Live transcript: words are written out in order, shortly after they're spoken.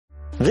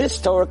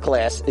This Torah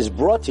class is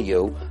brought to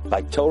you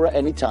by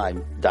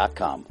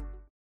TorahAnytime.com.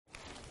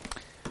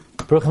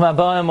 Baruchim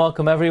haba and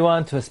welcome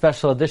everyone to a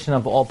special edition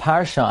of All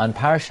Parsha on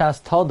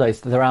Parshas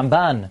Toldos, the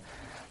Ramban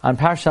on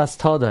Parshas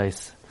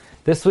Toldos.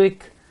 This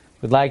week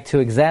we'd like to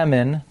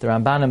examine the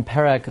Ramban in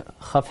Perek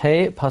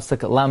Chafhei,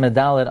 Pasuk Lamed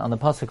Dalet, on the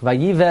Pasuk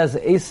Vayivez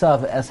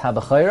Esav es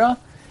HaBechorah,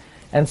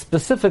 and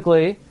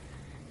specifically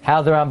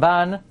how the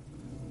Ramban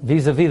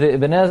vis-a-vis the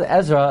Ibn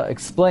Ezra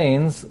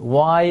explains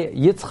why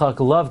Yitzchak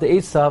loved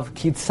Esav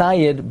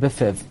kitzayid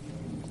befiv.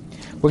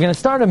 We're going to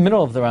start in the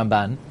middle of the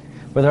Ramban,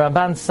 where the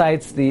Ramban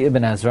cites the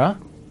Ibn Ezra,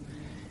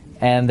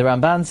 and the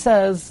Ramban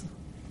says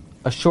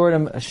a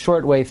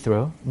short way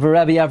through.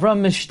 V'Rabbi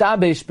Avram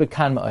mishtabesh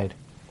bekan ma'od.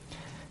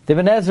 The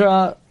Ibn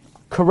Ezra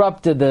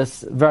corrupted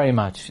this very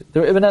much.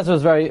 The Ibn Ezra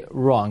was very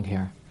wrong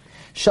here.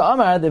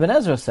 Sha'amar, the Ibn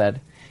Ezra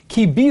said,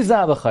 Ki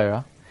biza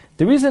b'chayra.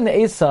 The reason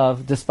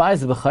Esav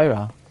despised the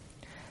b'chayra,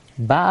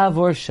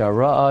 ba'avur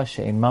shara'a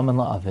she'in maman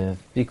la'aviv,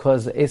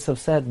 because Esav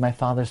said, my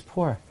father's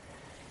poor.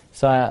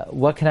 So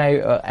what can I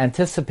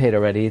anticipate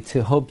already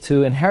to hope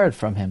to inherit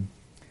from him?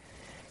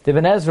 The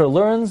Ibn Ezra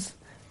learns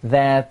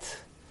that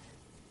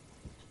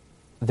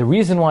the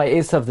reason why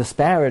Esav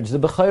disparaged the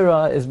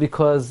b'chayra is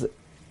because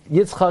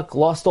Yitzchak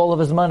lost all of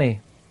his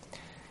money.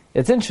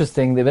 It's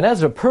interesting, the Ibn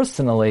Ezra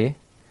personally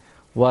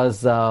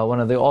was one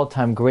of the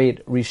all-time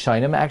great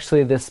Rishonim.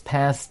 Actually, this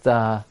past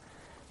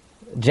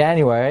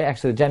January,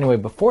 actually the January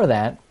before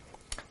that,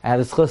 I had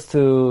the chus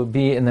to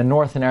be in the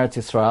north in Eretz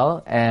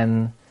Yisrael,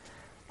 and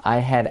I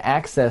had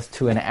access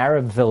to an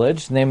Arab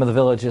village. The name of the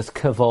village is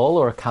Kavol,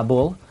 or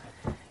Kabul.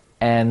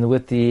 And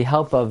with the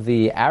help of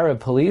the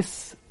Arab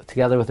police,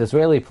 together with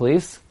Israeli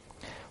police,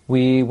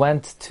 we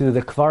went to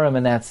the Kvarim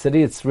in that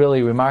city. It's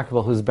really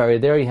remarkable who's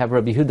buried there. You have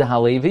Rabbi Yehuda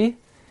Halevi,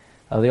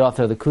 the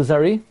author of the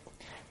Kuzari,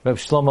 Rabbi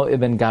Shlomo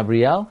ibn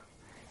Gabriel,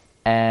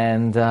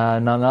 and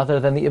none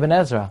other than the Ibn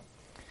Ezra.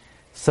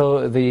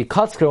 So the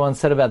Kotzker once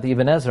said about the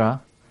Ibn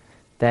Ezra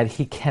that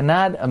he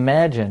cannot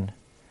imagine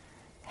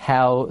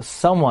how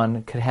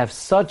someone could have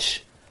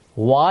such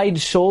wide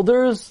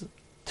shoulders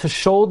to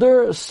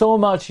shoulder so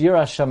much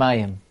Yiras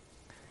Shamayim.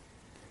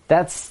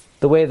 That's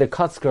the way the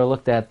Kotzker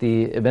looked at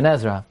the Ibn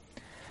Ezra.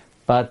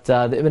 But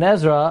the Ibn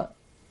Ezra,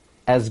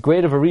 as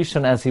great of a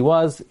Rishon as he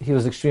was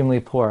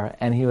extremely poor,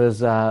 and he was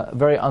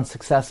very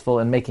unsuccessful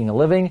in making a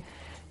living.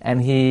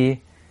 And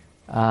he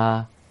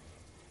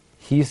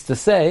used to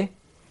say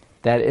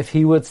that if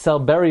he would sell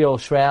burial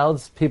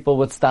shrouds, people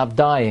would stop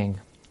dying,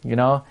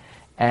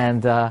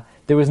 and there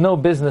was no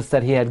business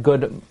that he had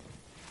good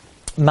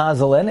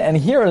mazel in. And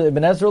here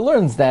Ibn Ezra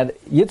learns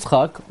that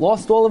Yitzchak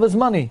lost all of his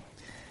money.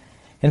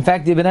 In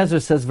fact, Ibn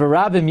Ezra says,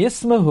 "V'rabim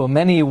yismahu."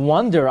 Many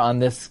wonder on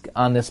this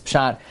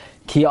pshat.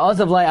 Ki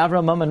azav lai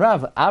Avram Mam and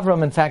Rav.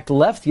 Avram, in fact,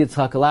 left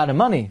Yitzchak a lot of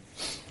money.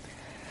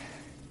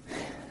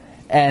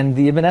 And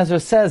the Ibn Ezra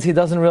says he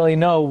doesn't really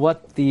know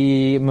what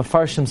the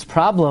Mefarshim's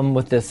problem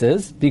with this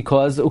is,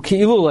 because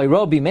uki'ilu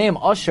le'ro b'meim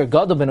asher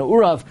gadol ben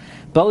urav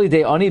bali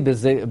de ani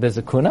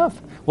bezekunav.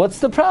 What's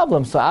the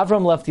problem? So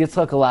Avram left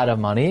Yitzchak a lot of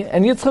money,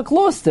 and Yitzchak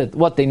lost it.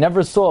 What, they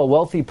never saw a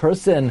wealthy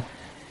person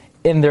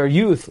in their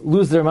youth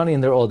lose their money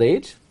in their old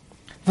age?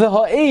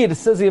 V'ha'ed,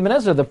 says the Ibn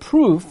Ezra, the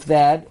proof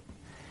that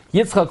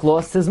Yitzchak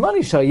lost his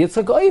money.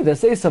 Yitzchak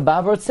oives Esav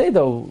b'avar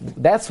tzedo.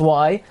 That's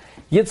why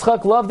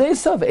Yitzchak loved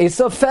Esav.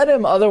 Esav fed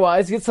him,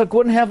 otherwise Yitzchak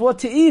wouldn't have what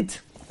to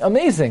eat.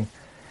 Amazing.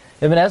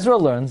 Ibn Ezra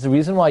learns the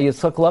reason why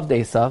Yitzchak loved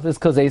Esav is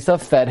because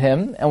Esav fed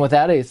him, and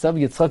without Esav,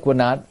 Yitzchak would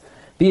not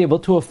be able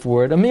to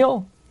afford a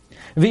meal.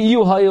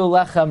 V'yu hayu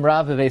lechem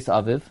rav v'veis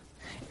aviv.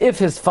 If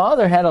his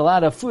father had a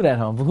lot of food at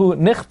home, who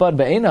nichbad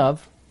be'enav,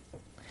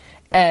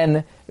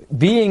 and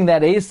being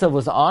that Esav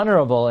was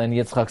honorable in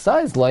Yitzchak's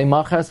eyes, lo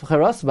yimachar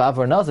b'chayras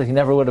b'avor nazir, he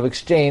never would have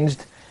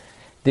exchanged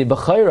the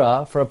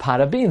b'chayra for a pot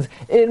of beans.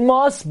 It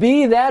must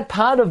be that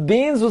pot of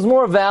beans was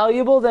more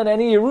valuable than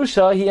any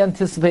Yerusha he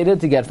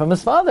anticipated to get from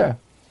his father.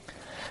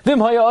 V'im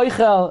haya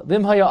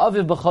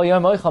aviv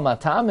b'chayim oichal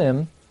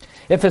matamim.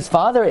 If his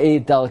father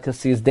ate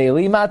delicacies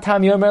daily,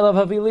 matam yomer lav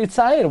havili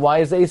tzayir. Why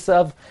is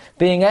Esav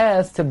being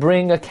asked to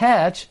bring a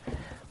catch?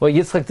 Well,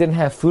 Yitzchak didn't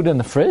have food in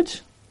the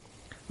fridge?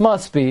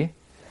 Must be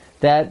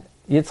that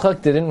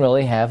Yitzchak didn't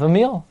really have a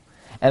meal.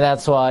 And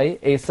that's why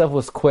Esav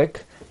was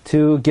quick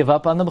to give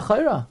up on the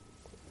b'chayra.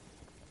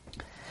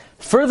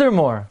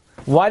 Furthermore,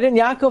 why didn't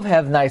Yaakov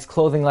have nice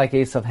clothing like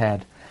Esav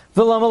had?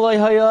 Why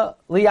didn't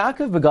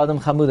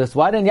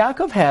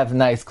Yaakov have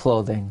nice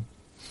clothing?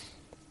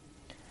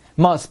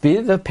 Must be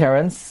the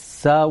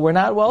parents were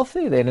not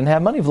wealthy. They didn't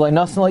have money. When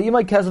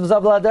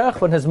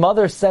his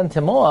mother sent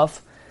him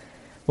off,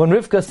 when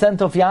Rivka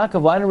sent off Yaakov,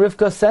 why didn't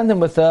Rivka send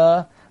him with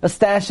a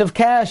stash of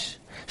cash?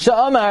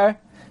 Sha'amar,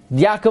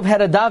 Yaakov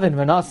had a daven,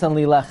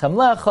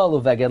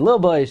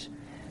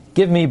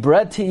 give me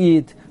bread to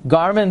eat,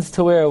 garments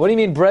to wear. What do you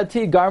mean bread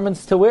to eat,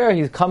 garments to wear?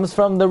 He comes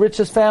from the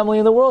richest family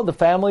in the world, the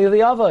family of the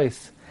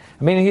Avos.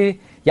 I mean,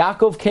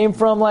 Yaakov came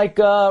from like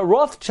a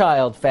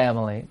Rothschild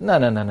family. No.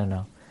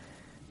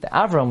 The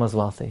Avram was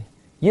wealthy.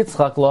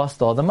 Yitzchak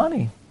lost all the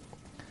money.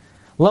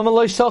 So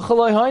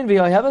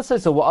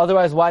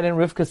otherwise, why didn't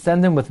Rivka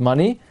send him with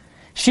money?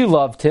 She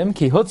loved him.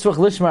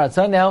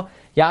 Now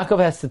Yaakov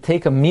has to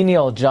take a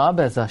menial job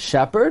as a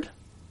shepherd.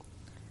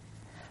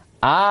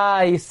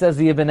 He says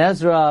the Ibn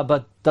Ezra,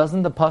 but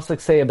doesn't the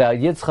pasuk say about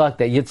Yitzchak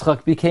that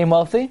Yitzchak became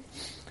wealthy?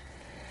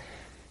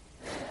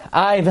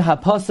 That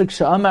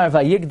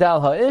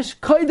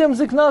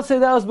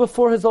was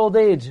before his old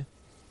age.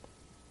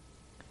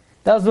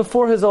 That was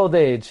before his old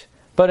age.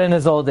 But in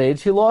his old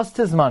age, he lost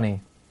his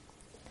money.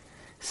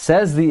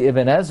 Says the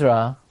Ibn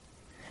Ezra,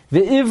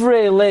 the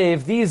Ivrei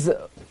Lev, these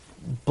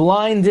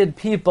blinded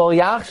people,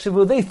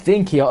 Yachshavu, they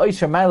think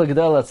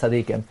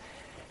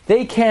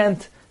they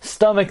can't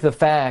stomach the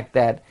fact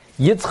that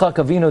Yitzchak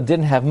Avinu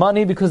didn't have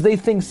money because they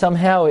think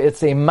somehow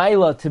it's a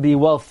maila to be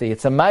wealthy.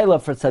 It's a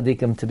maila for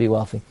tzaddikim to be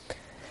wealthy.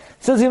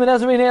 Says Ibn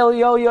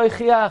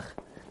Ezra,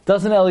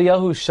 doesn't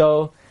Eliyahu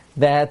show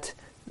that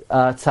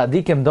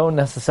tzaddikim don't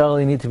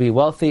necessarily need to be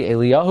wealthy?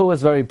 Eliyahu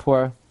was very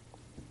poor.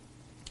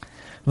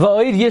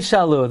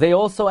 They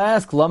also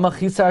ask, Lama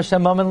chisar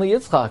Hashem mammon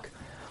liYitzchak?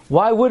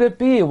 Why would it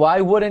be? Why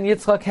wouldn't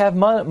Yitzchak have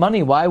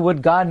money? Why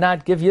would God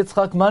not give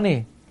Yitzchak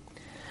money?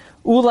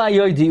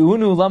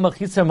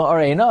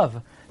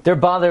 They're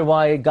bothered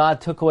why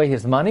God took away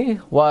his money?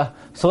 Why?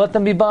 So let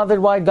them be bothered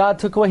why God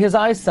took away his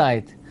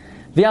eyesight.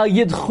 Don't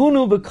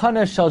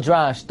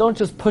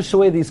just push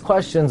away these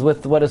questions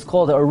with what is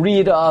called a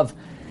read of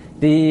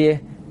the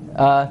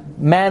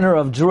manner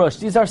of drush.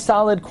 These are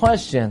solid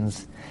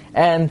questions.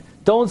 And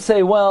don't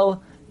say,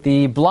 well,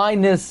 the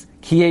blindness,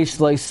 kiyesh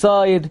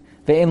lo'isayid,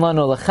 ve'en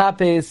lano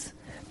l'chapes,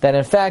 that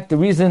in fact the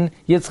reason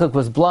Yitzchak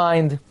was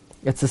blind,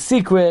 it's a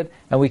secret,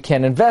 and we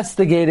can't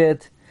investigate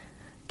it.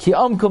 Ki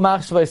amku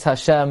machshavos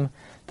Hashem.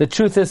 The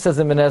truth is, says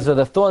Ibn Ezra,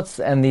 the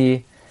thoughts and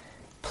the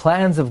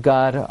plans of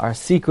God are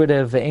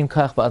secretive. Ve'en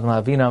kach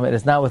ba'adam havinam. It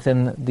is not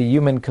within the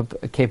human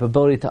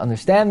capability to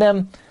understand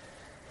them.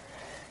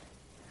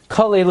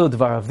 Kol elu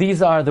dvarav.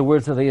 These are the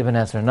words of the Ibn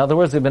Ezra. In other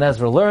words, Ibn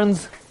Ezra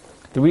learns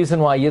the reason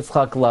why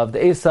Yitzchak loved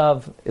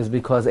Esav is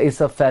because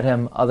Esav fed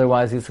him,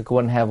 otherwise Yitzchak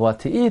wouldn't have what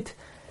to eat,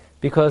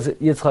 because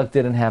Yitzchak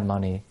didn't have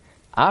money.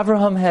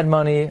 Avraham had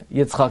money,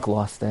 Yitzchak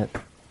lost it.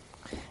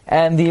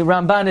 And the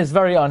Ramban is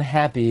very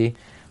unhappy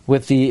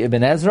with the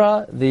Ibn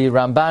Ezra. The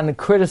Ramban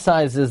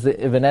criticizes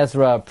the Ibn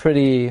Ezra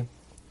pretty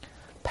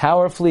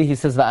powerfully. He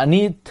says,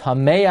 Va'ani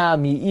tameya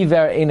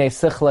mi'iver einei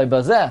sichlei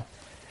bazeh.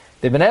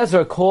 The Ibn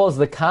Ezra calls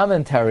the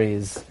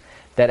commentaries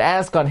that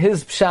ask on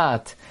his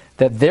pshat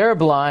that they're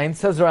blind,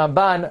 says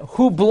Ramban,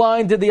 who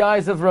blinded the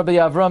eyes of Rabbi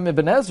Avram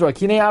ibn Ezra?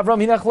 Kinei Avram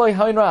hinech lo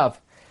hain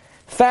rav.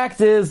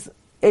 Fact is,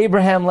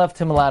 Abraham left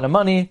him a lot of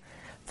money.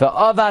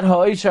 V'avad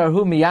ha'oishar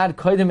hu miyad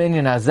kodim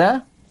inyan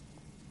hazeh.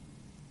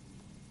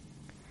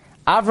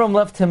 Avram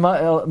left him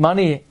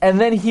money, and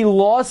then he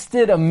lost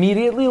it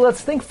immediately.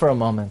 Let's think for a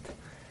moment.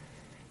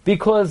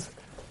 Because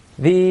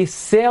the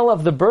sale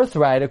of the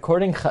birthright,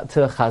 according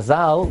to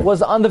Chazal,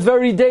 was on the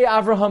very day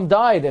Avraham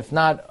died, if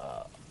not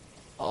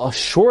a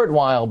short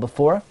while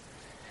before.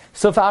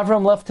 So if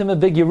Avram left him a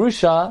big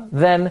Yerusha,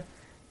 then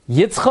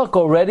Yitzchak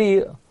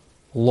already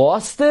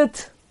lost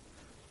it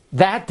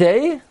that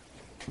day?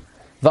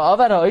 The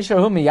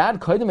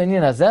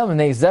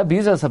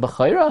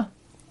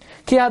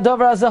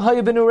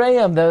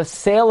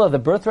sale of the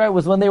birthright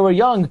was when they were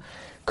young.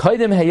 Before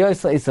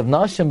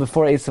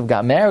Esav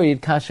got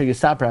married,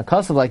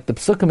 like the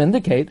Psukim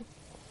indicate.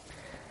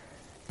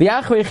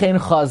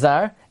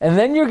 And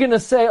then you're going to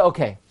say,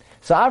 okay,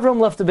 so Avram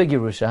left a big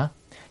Yerusha.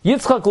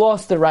 Yitzchak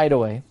lost it right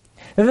away.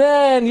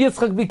 Then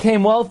Yitzchak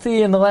became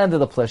wealthy in the land of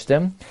the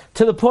Plishtim,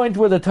 to the point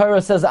where the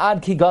Torah says,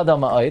 Ad ki gadol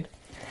ma'od.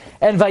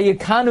 And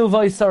Vayikanu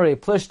Vaisari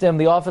Plishtim,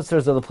 the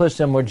officers of the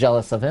Plishtim were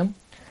jealous of him.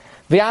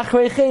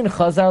 V'achreichein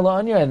chazar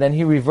la'anya, and then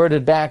he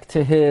reverted back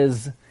to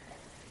his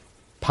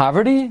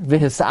poverty.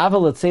 V'hisa'ava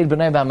l'tzeid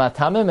b'nei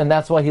b'matamim, and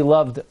that's why he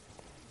loved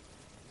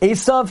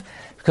Esav,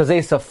 because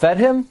Esav fed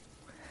him.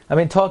 I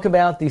mean, talk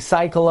about the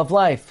cycle of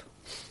life.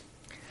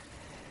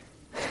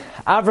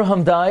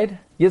 Avraham died,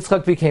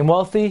 Yitzchak became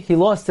wealthy, he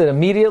lost it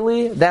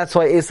immediately, that's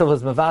why Esav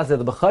was mevazeh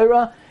the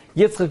Bechorah.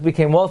 Yitzchak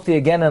became wealthy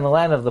again in the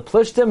land of the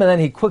Plishtim, and then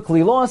he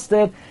quickly lost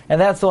it,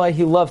 and that's why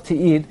he loved to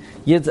eat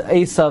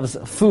Esav's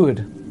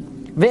food.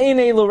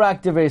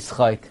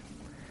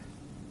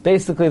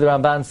 Basically, the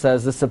Ramban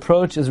says this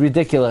approach is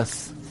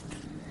ridiculous,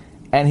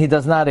 and he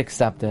does not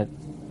accept it.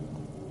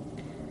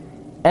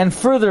 And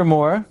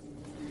furthermore,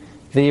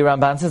 the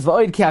Ramban says,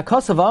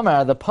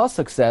 the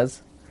pasuk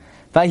says,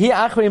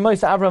 after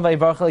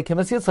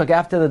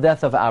the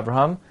death of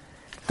Abraham,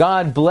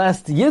 God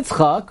blessed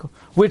Yitzchak,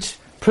 which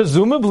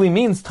presumably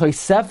means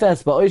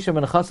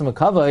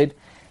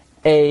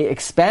a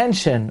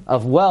expansion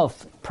of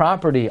wealth,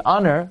 property,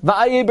 honor.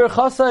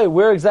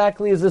 Where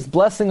exactly is this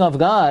blessing of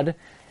God?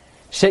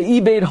 That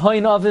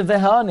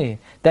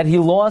he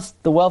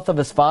lost the wealth of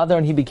his father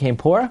and he became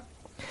poor.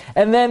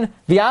 And then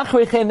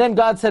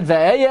God said,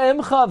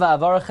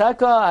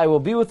 I will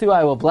be with you,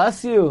 I will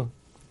bless you.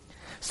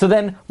 So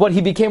then, what,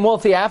 he became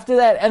wealthy after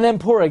that and then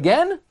poor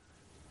again?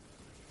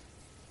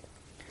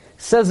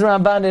 Says the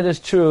Ramban, it is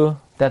true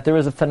that there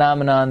is a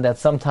phenomenon that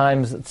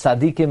sometimes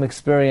tzaddikim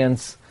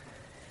experience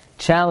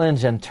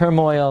challenge and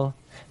turmoil.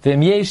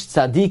 Although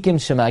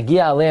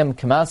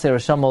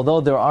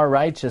there are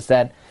righteous,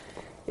 that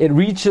it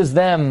reaches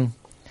them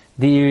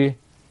the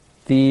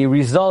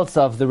results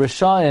of the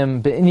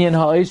Rishaim be'inyan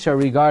ha'isha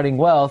regarding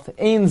wealth.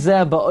 This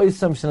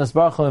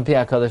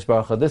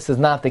is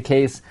not the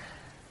case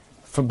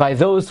by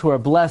those who are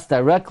blessed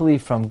directly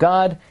from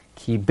God.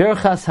 Ki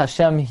birchas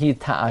Hashem hi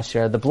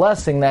ta'asher. The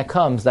blessing that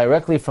comes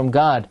directly from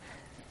God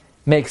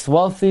makes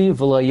wealthy,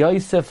 v'lo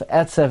yosef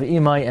etzev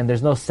imai, and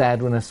there's no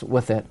sadness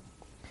with it.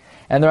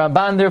 And the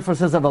Ramban therefore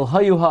says, Aval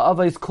hayu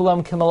ha'avos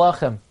kulam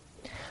kimalachim.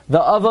 The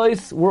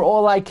avos were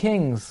all like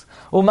kings.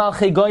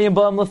 Umalchei goyim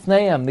ba'am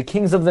lifneim. The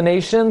kings of the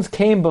nations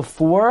came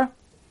before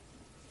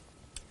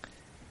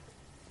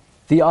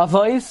the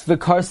avos,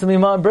 v'karsim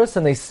imam bris,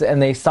 and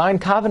they signed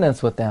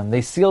covenants with them.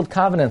 They sealed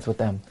covenants with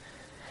them.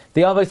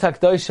 The avos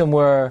hakdoshim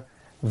were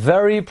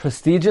very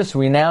prestigious,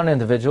 renowned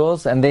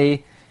individuals, and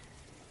they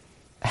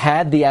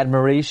had the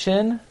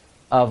admiration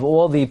of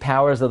all the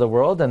powers of the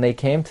world, and they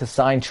came to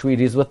sign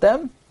treaties with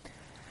them.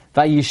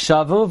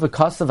 Vayishavu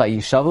v'kasav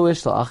vayishavu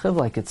ish la'achiv,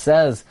 like it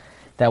says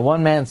that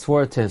one man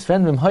swore to his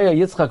friend, V'mhoya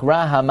Yitzchak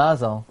ra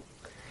hamazal.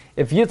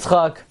 If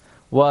Yitzchak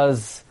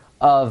was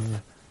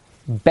of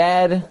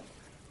bad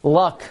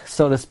luck,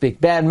 so to speak,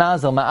 bad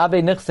mazal,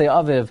 ma'abe nichsei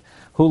aviv,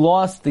 who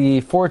lost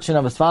the fortune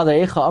of his father,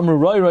 Eicha amru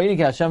roi roidi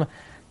ki Hashem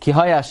ki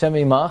haya Hashem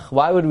imach.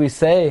 Why would we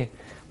say?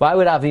 Why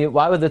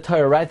would the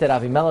Torah write that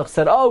Avimelech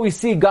said, "Oh, we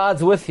see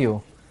God's with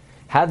you"?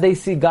 How'd they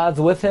see God's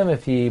with him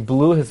if he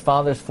blew his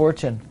father's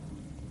fortune?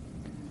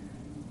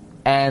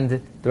 And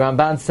the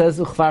Ramban says,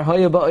 "Uchvar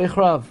hoya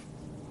ba'oichrav."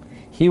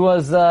 He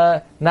was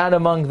not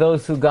among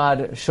those who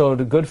God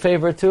showed good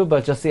favor to,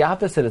 but just the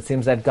opposite. It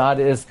seems that God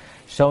is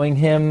showing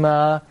him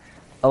a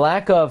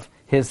lack of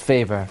his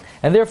favor.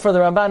 And therefore the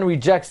Ramban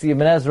rejects the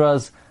Ibn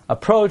Ezra's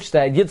approach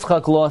that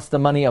Yitzchak lost the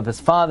money of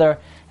his father,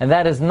 and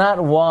that is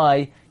not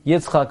why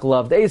Yitzchak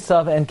loved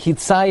Esav, and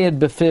Kitzayed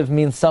Befiv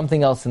means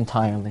something else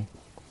entirely.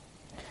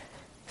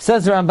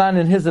 Says Ramban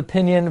in his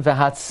opinion,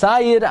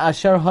 V'hatzayid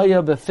asher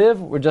hoya befiv,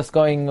 we're just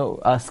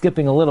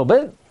skipping a little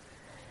bit.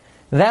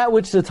 That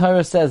which the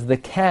Torah says the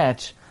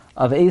catch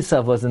of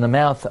Esav was in the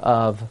mouth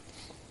of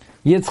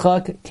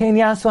Yitzchak, Ken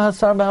yasu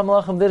hasar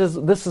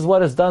b'hamlachim, this is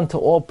what is done to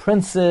all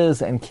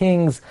princes and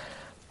kings.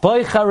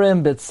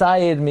 Boicharim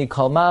b'tzayid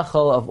mikol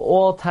machal, of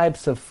all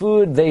types of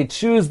food, they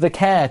choose the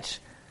catch,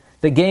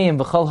 the game.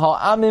 V'chol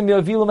ha'amim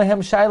yovilu mehem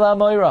shayla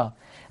amoira.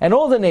 And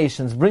all the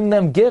nations bring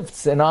them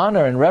gifts in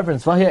honor and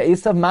reverence.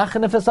 Esav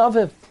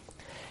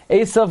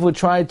would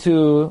try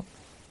to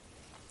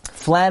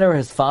flatter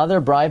his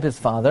father, bribe his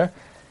father.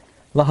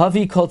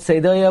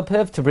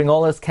 To bring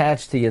all his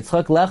catch to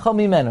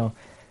Yitzchak.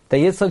 That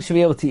Yitzchak should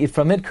be able to eat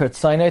from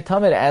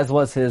it, as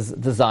was his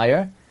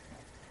desire.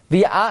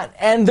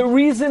 And the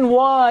reason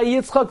why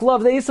Yitzchak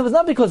loved Esav is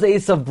not because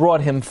Esav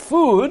brought him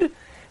food.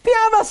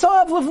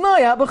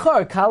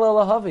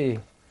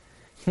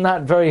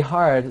 Not very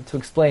hard to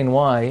explain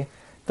why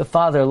the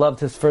father loved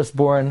his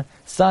firstborn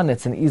son.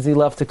 It's an easy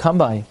love to come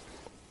by.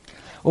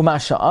 And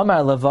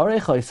the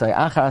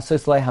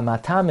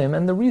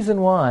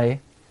reason why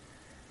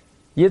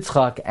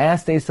Yitzchak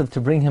asked Esav to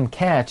bring him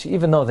catch,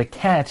 even though the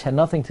catch had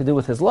nothing to do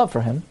with his love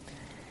for him,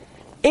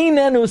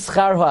 this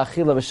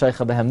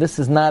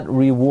is not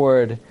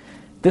reward.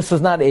 This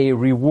was not a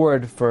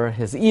reward for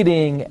his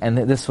eating, and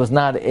this was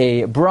not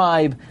a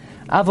bribe.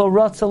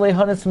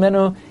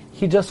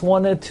 He just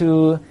wanted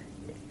to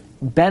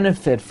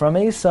benefit from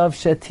Esav,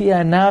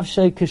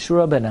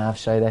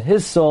 that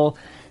his soul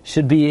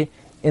should be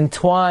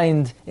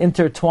intertwined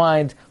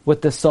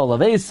with the soul of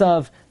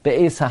Esav,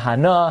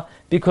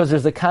 because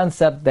there's a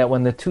concept that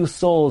when the two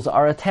souls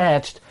are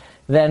attached,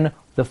 then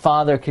the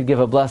father could give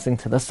a blessing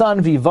to the son,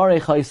 and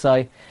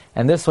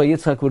this way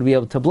Yitzchak would be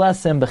able to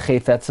bless him,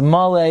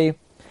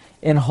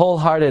 in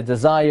wholehearted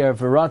desire,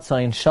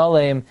 v'ratzayin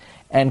shalem,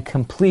 and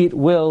complete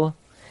will.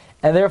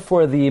 And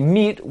therefore the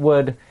meat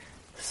would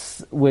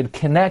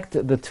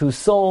connect the two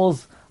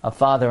souls of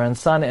father and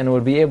son, and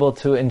would be able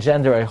to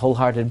engender a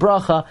wholehearted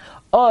bracha.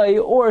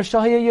 Or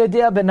shahaya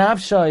yodea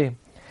benafshay.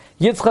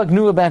 Yitzchak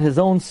knew about his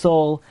own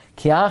soul,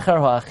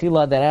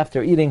 that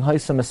after eating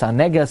hoysam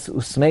esanegas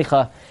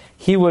usmecha,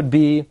 he would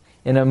be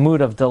in a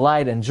mood of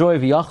delight and joy,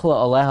 v'yachla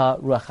aleha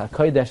ruach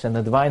hakodesh, and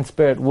the divine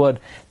spirit would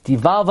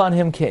devolve on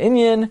him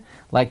ke'inyan,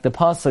 like the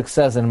pasuk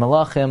says in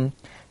Malachim,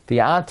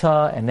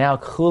 v'ata, and now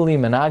k'chuli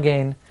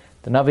menagein.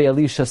 The Navi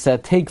Elisha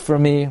said, take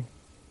from me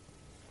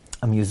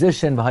a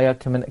musician, v'haya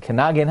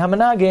kenagein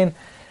hamanagein,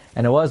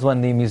 and it was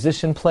when the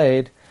musician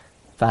played,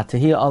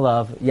 v'atahi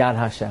alav yad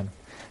Hashem.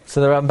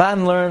 So the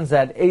Ramban learns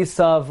that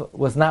Esav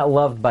was not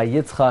loved by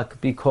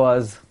Yitzchak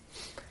because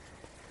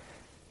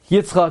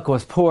Yitzchak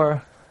was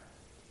poor.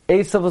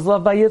 Esav was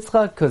loved by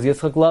Yitzchak because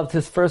Yitzchak loved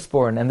his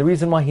firstborn. And the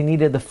reason why he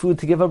needed the food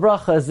to give a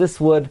bracha is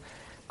this would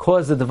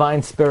cause the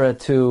divine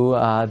spirit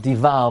to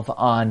devolve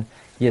on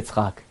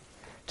Yitzchak.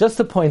 Just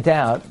to point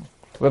out,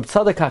 Reb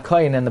Tzadok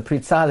HaKohen and the Pri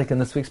Tzaddik in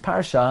this week's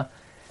parsha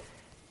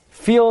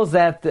feels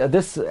that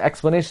this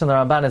explanation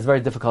of the Ramban is very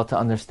difficult to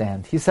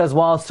understand. He says,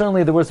 while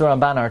certainly the words of the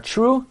Ramban are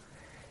true,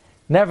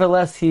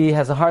 nevertheless he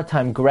has a hard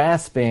time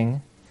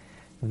grasping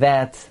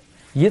that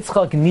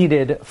Yitzchak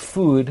needed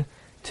food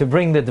to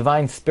bring the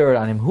divine spirit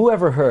on him.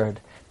 Whoever heard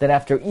that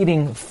after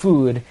eating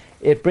food,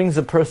 it brings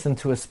a person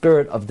to a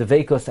spirit of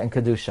devekos and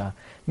kedusha?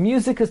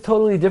 Music is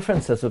totally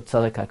different, says Reb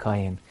Tzadok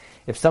HaKohen.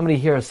 If somebody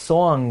hears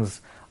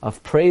songs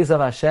of praise of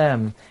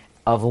Hashem,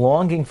 of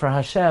longing for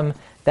Hashem,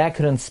 that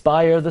could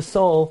inspire the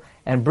soul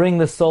and bring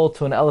the soul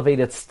to an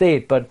elevated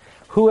state. But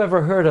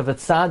whoever heard of a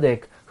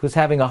tzaddik who's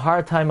having a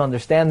hard time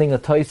understanding a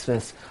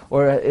Tosfos,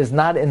 or is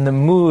not in the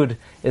mood,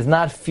 is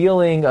not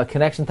feeling a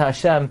connection to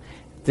Hashem,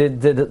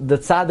 did the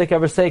tzaddik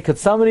ever say, could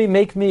somebody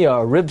make me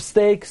a rib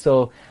steak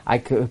so I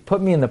could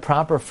put me in the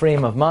proper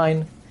frame of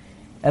mind?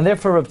 And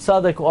therefore Reb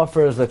Tzadok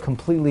offers a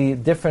completely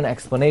different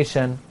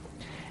explanation.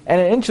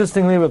 And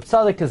interestingly, Reb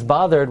Tzadok is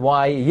bothered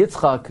why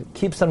Yitzchak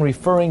keeps on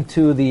referring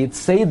to the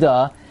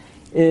tzeda.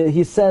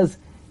 He says,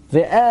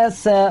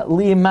 Ve'ese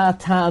li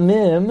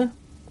matamim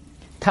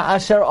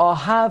ta'asher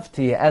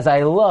ahavti, as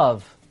I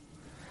love.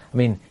 I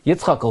mean,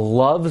 Yitzchak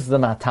loves the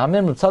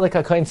matamim. Reb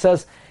Tzadok HaKohen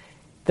says,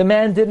 the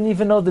man didn't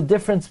even know the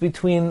difference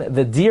between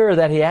the deer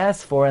that he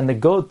asked for and the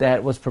goat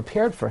that was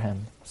prepared for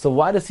him. So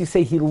why does he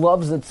say he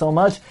loves it so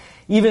much?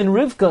 Even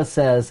Rivka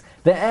says,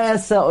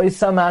 Ve'ese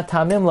oisa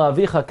matamim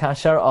la'avicha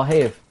kasher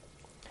ahev.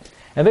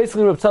 And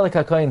basically Reb Tzadok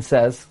HaKohen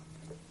says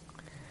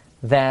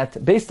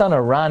that based on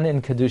a Ran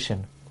in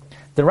Kedushin,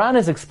 the Ran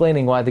is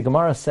explaining why the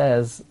Gemara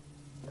says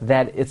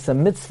that it's a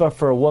mitzvah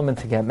for a woman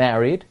to get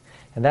married,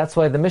 and that's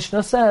why the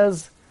Mishnah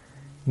says,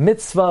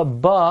 mitzvah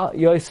ba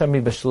yoisar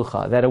mi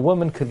b'shlucha, that a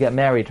woman could get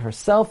married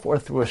herself or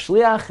through a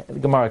shliach. The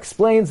Gemara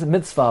explains,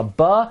 mitzvah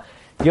ba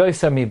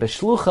yoisar mi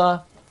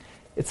b'shlucha,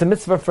 it's a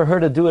mitzvah for her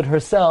to do it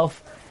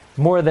herself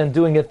more than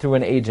doing it through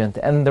an agent.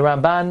 And the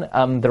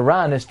Ramban, the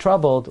Ran is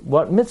troubled,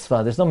 what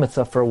mitzvah? There's no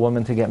mitzvah for a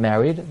woman to get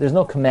married. There's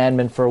no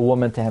commandment for a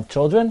woman to have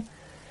children.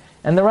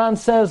 And the Ran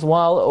says,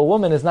 while a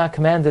woman is not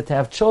commanded to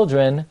have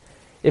children,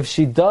 if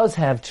she does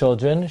have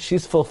children,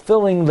 she's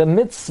fulfilling the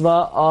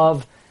mitzvah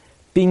of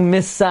being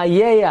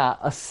misayeya,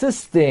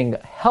 assisting,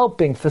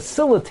 helping,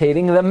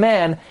 facilitating the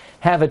man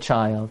have a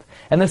child.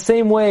 And the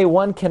same way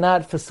one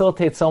cannot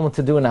facilitate someone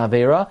to do an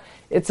avera,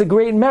 it's a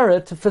great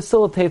merit to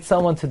facilitate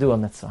someone to do a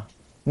mitzvah.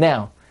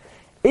 Now,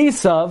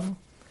 Esav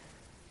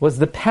was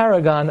the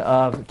paragon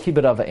of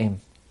Kibbud Av V'Em.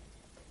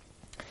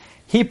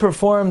 He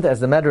performed, as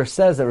the Medrash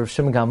says, that Rav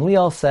Shimon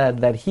Gamliel said,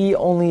 that he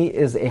only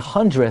is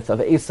 100th of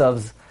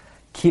Esav's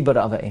Kibbud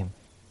Av V'Em.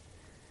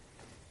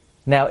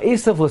 Now,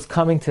 Esav was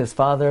coming to his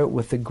father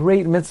with a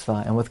great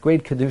mitzvah and with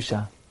great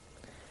kedusha.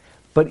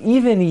 But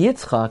even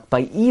Yitzchak,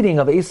 by eating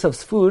of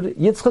Esav's food,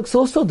 Yitzchak's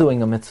also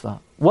doing a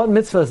mitzvah. What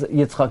mitzvah is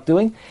Yitzchak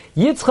doing?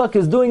 Yitzchak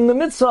is doing the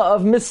mitzvah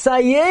of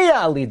Misayeya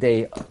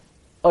Alidei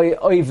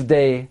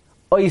Oivdei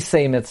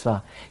Oisei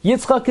mitzvah.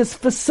 Yitzchak is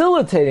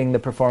facilitating the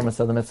performance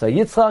of the mitzvah.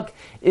 Yitzchak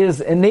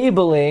is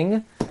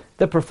enabling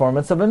the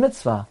performance of a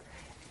mitzvah.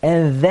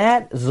 And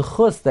that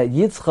zechus that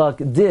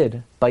Yitzchak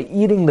did by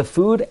eating the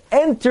food,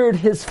 entered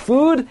his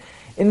food,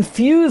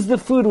 infused the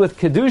food with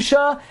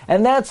kedusha,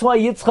 and that's why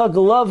Yitzchak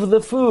loved the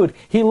food.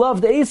 He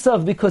loved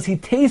Esav because he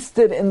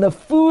tasted in the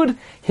food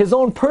his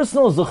own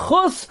personal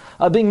zechus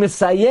of being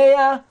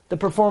misayeya, the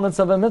performance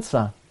of a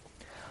mitzvah.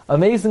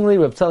 Amazingly,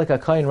 Reb Tzadok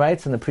HaKohen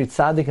writes in the Pri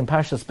Tzadik in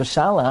Parshas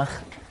Beshalach,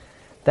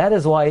 that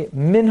is why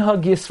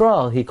Minhag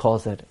Yisrael, he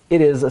calls it.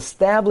 It is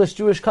established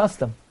Jewish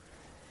custom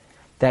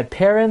that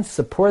parents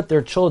support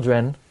their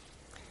children,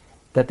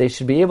 that they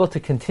should be able to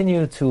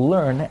continue to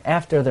learn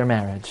after their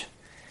marriage.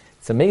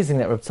 It's amazing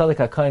that Reb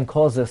Tzadok HaKohen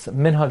calls this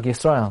Minhag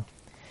Yisrael.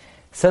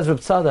 Says Reb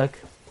Tzadok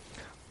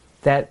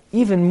that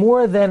even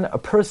more than a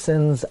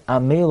person's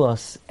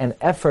amelos and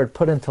effort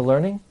put into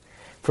learning,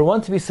 for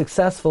one to be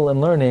successful in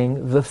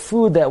learning, the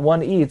food that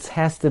one eats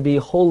has to be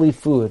holy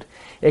food.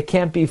 It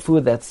can't be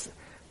food that's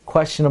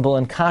questionable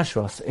in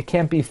kashrus. It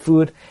can't be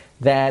food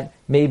that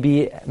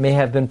may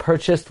have been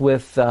purchased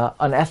with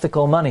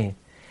unethical money.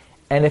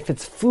 And if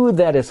it's food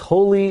that is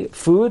holy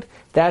food,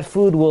 that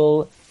food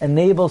will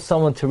enable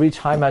someone to reach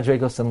high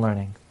madrigos in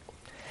learning.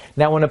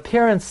 Now, when a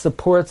parent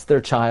supports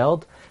their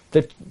child,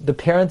 the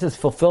parent is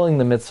fulfilling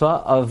the mitzvah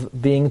of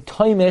being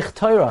toimech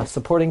Torah,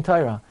 supporting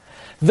Torah.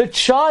 The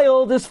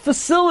child is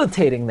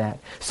facilitating that.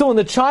 So when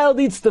the child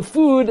eats the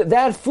food,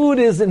 that food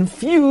is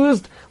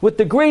infused with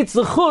the great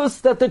zechus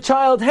that the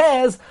child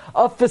has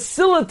of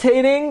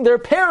facilitating their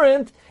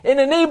parent in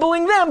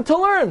enabling them to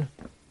learn.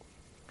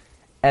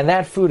 And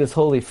that food is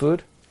holy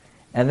food.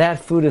 And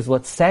that food is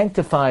what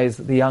sanctifies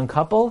the young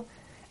couple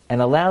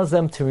and allows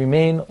them to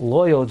remain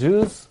loyal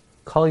Jews,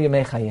 kol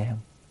yemei chayehim.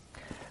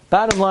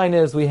 Bottom line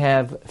is we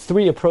have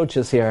three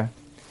approaches here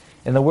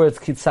in the words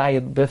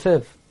Kitzayid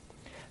Befiv.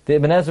 The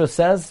Ibn Ezra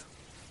says,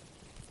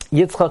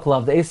 Yitzchak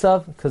loved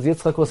Esav because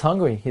Yitzchak was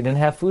hungry. He didn't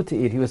have food to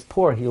eat. He was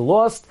poor. He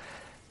lost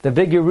the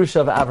big Yerusha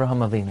of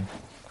Avraham Avinu.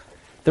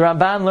 The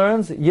Ramban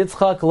learns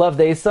Yitzchak loved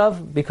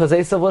Esav because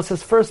Esav was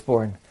his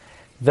firstborn.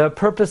 The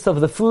purpose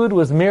of the food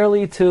was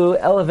merely to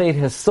elevate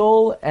his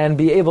soul and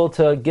be able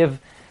to give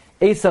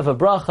Esav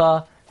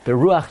Abracha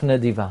Beruach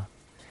Nadiva.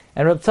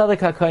 And Reb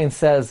Tzadok HaKohen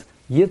says,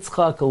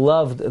 Yitzchak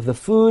loved the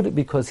food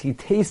because he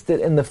tasted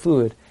in the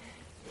food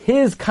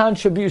his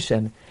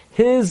contribution,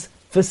 his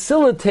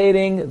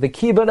facilitating the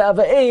kibbud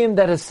avayim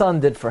that his son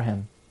did for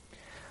him.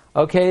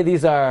 Okay,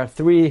 these are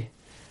three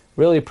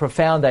really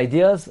profound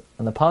ideas.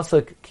 And the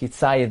pasuk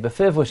Kitzayid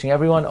Befiv, wishing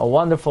everyone a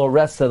wonderful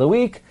rest of the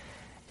week.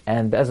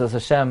 And Be'ezus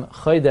Hashem,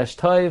 Chodesh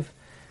Tov.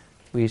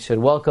 We should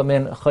welcome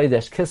in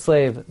Chodesh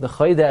Kislev, the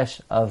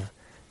Chodesh of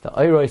the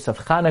Oyros of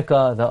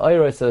Chanukah, the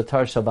Oyros of the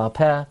Torah Sheba'al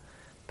Peh,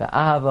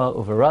 Be'ahava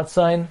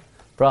uveratzain,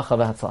 bracha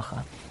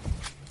v'hatzlacha.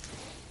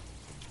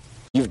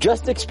 You've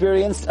just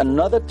experienced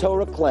another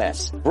Torah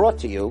class brought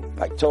to you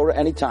by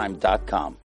TorahAnytime.com.